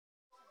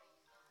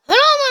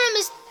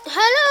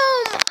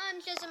Hello,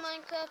 I'm just a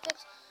Minecraft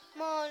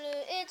Monu.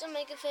 It's a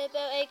Maker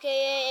Faber,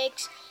 aka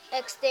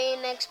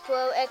XD Next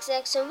Pro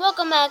XX, and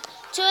welcome back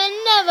to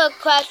another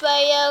Crash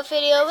Royale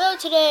video. Well,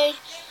 today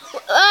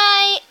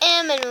I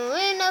am in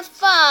Arena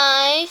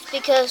 5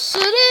 because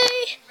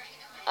today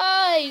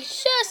I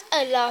just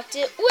unlocked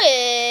it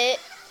with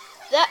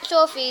that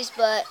trophies,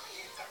 but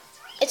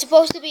it's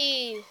supposed to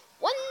be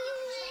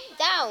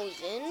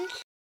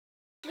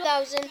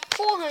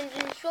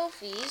 1,400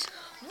 trophies,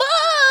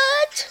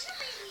 but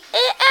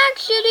it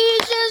actually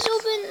just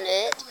opened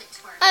it.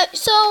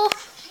 So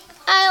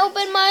I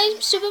opened my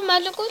super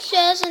magical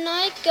chest and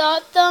I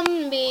got the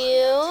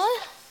meal.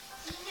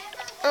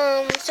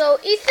 So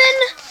Ethan,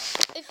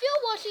 if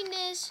you're watching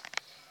this,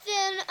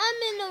 then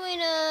I'm in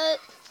Arena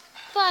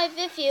 5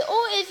 if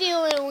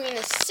you're in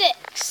Arena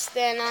 6,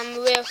 then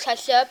we'll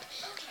catch up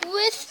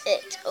with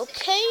it,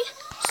 okay?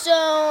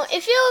 So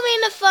if you're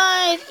Arena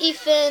 5,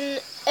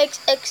 Ethan,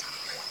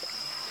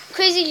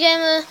 Crazy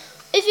Jammer,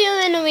 if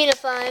you're in Arena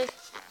 5,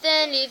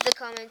 then leave the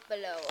comments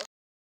below.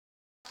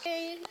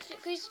 Okay,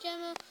 Crazy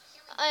Jammer,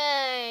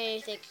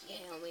 I think you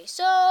can hear me.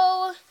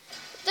 So,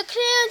 the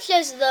clan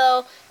chest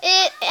though,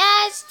 it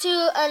has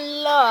to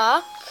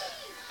unlock,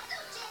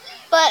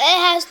 but it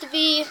has to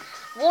be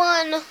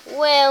one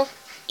whale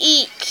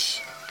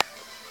each.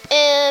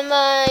 And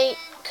my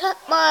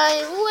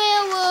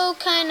whale will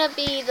kind of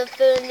be the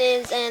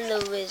furnace and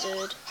the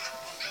wizard.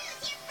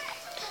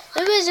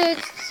 The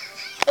wizard.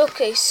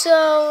 Okay,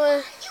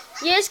 so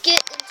let's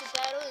get into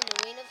battle in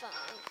Arena 5.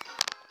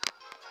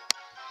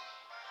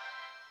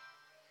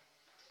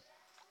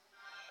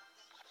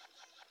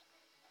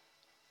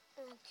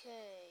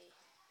 Okay.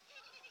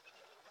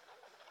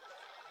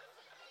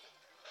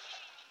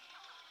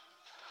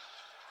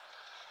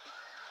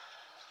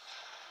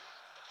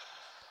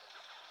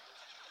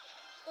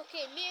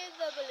 Okay, near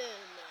the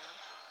balloon now.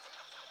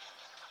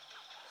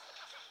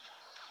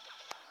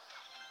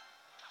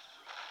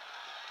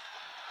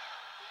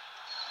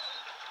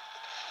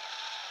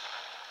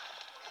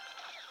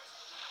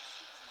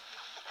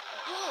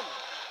 Boom.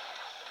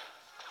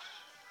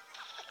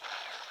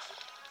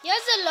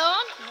 Yes,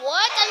 alone?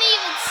 What? I didn't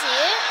even see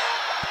it.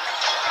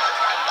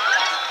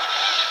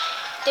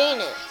 Dang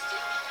it.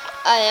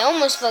 I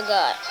almost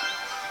forgot.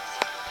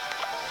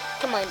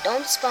 Come on,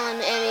 don't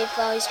spawn any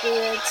fire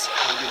spirits.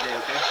 Have a good day,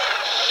 okay?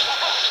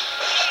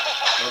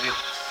 Love you.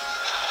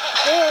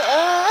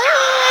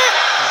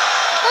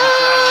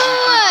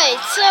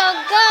 Alright, so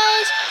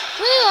guys,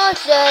 we all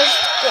just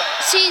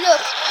see,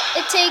 look,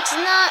 it takes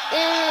not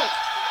yeah,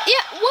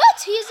 what?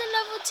 He's a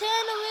level 10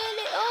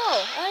 already?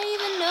 Oh, I didn't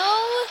even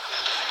know.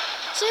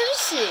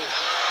 Seriously.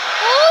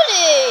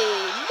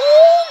 Holy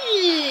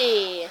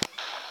moly.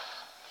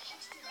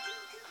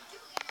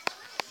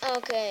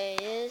 Okay,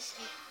 yes.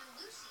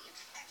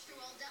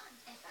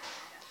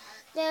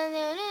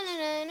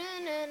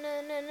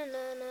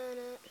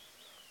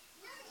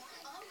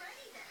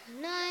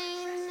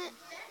 Nine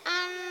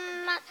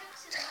and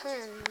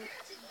 10.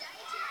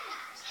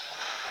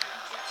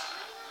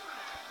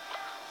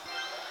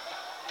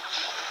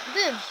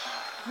 Boom.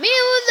 Me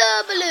with the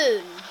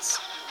balloons.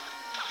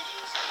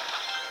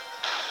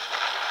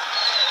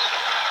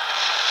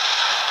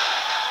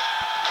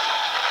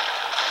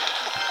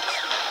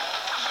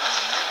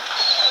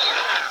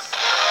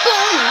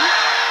 Boom.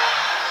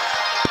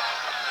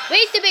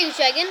 Where's the big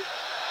dragon?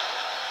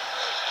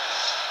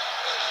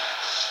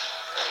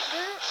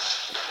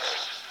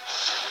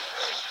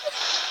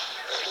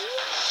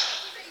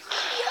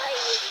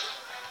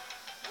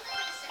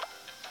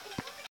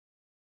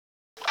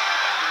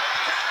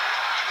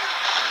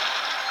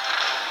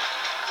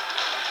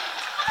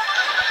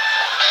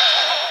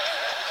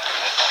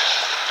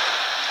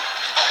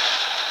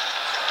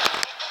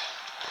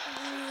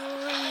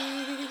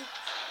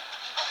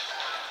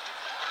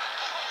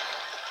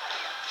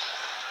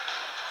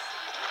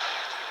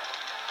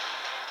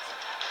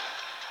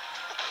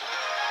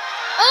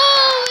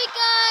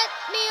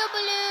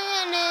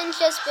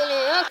 Just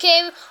balloon. Okay,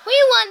 we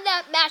won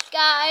that match,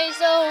 guys.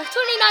 So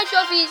 29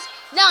 trophies,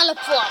 not a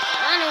problem.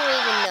 I don't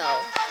even know.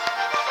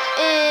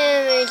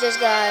 And we just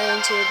got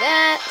into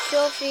that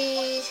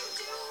trophy.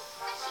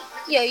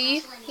 Yeah,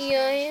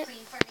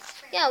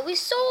 we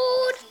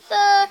sold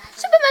the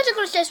super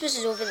magical chest, which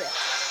is over there,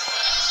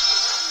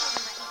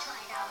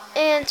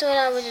 and so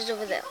now which is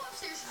over there.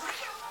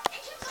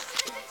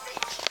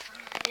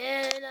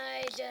 And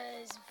I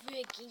just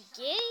freaking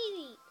get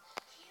it.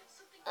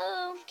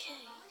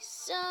 Okay,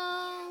 so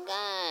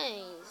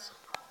guys,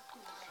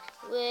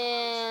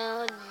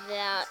 well,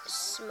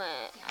 that's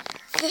my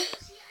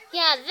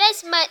yeah,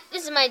 this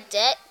is my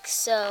deck.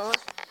 So,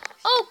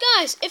 oh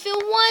guys, if you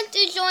want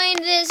to join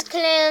this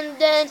clan,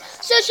 then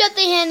search up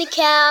the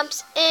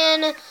handicaps,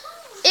 and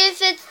if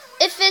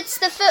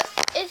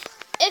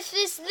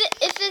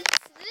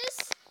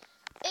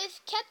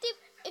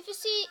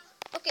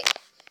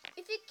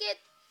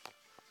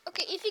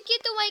you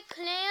get the white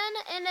clan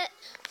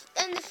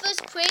and the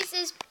first place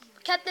is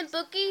Captain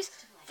Bookies,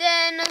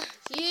 then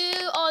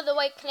you are the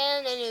white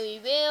clan and you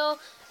will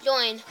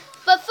join.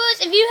 But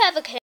first, if you have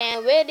a clan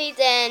already,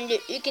 then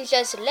you can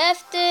just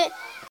left it.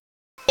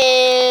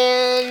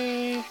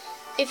 And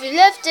if you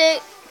left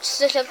it,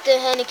 just left the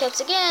handicaps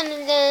again,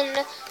 and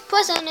then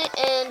press on it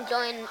and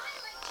join.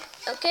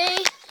 Okay,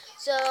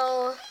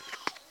 so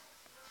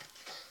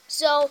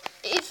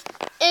if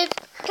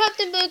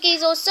Captain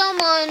Bookies or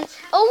someone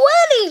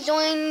already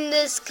joined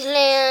this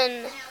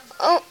clan,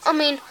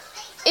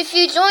 if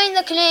you join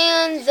the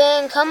clan,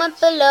 then comment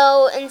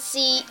below and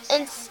say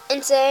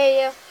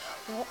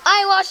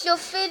I watched your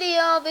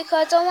video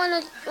because I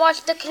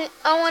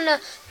wanna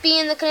be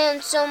in the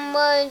clan so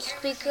much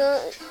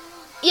because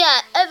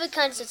every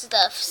kind of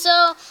stuff.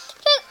 So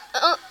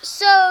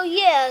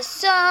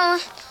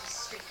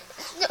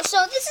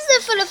this is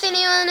it for the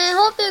video, and I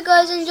hope you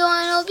guys enjoy,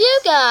 and I hope you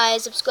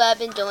guys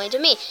subscribe and join to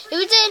me. If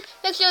you did,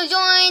 make sure to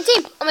join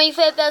team on my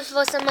favorite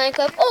for some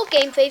Minecraft or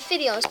gameplay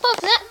videos. Apart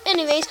from that,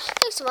 anyways,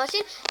 thanks for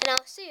watching, and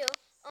I'll see you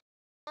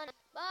on.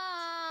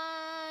 Bye.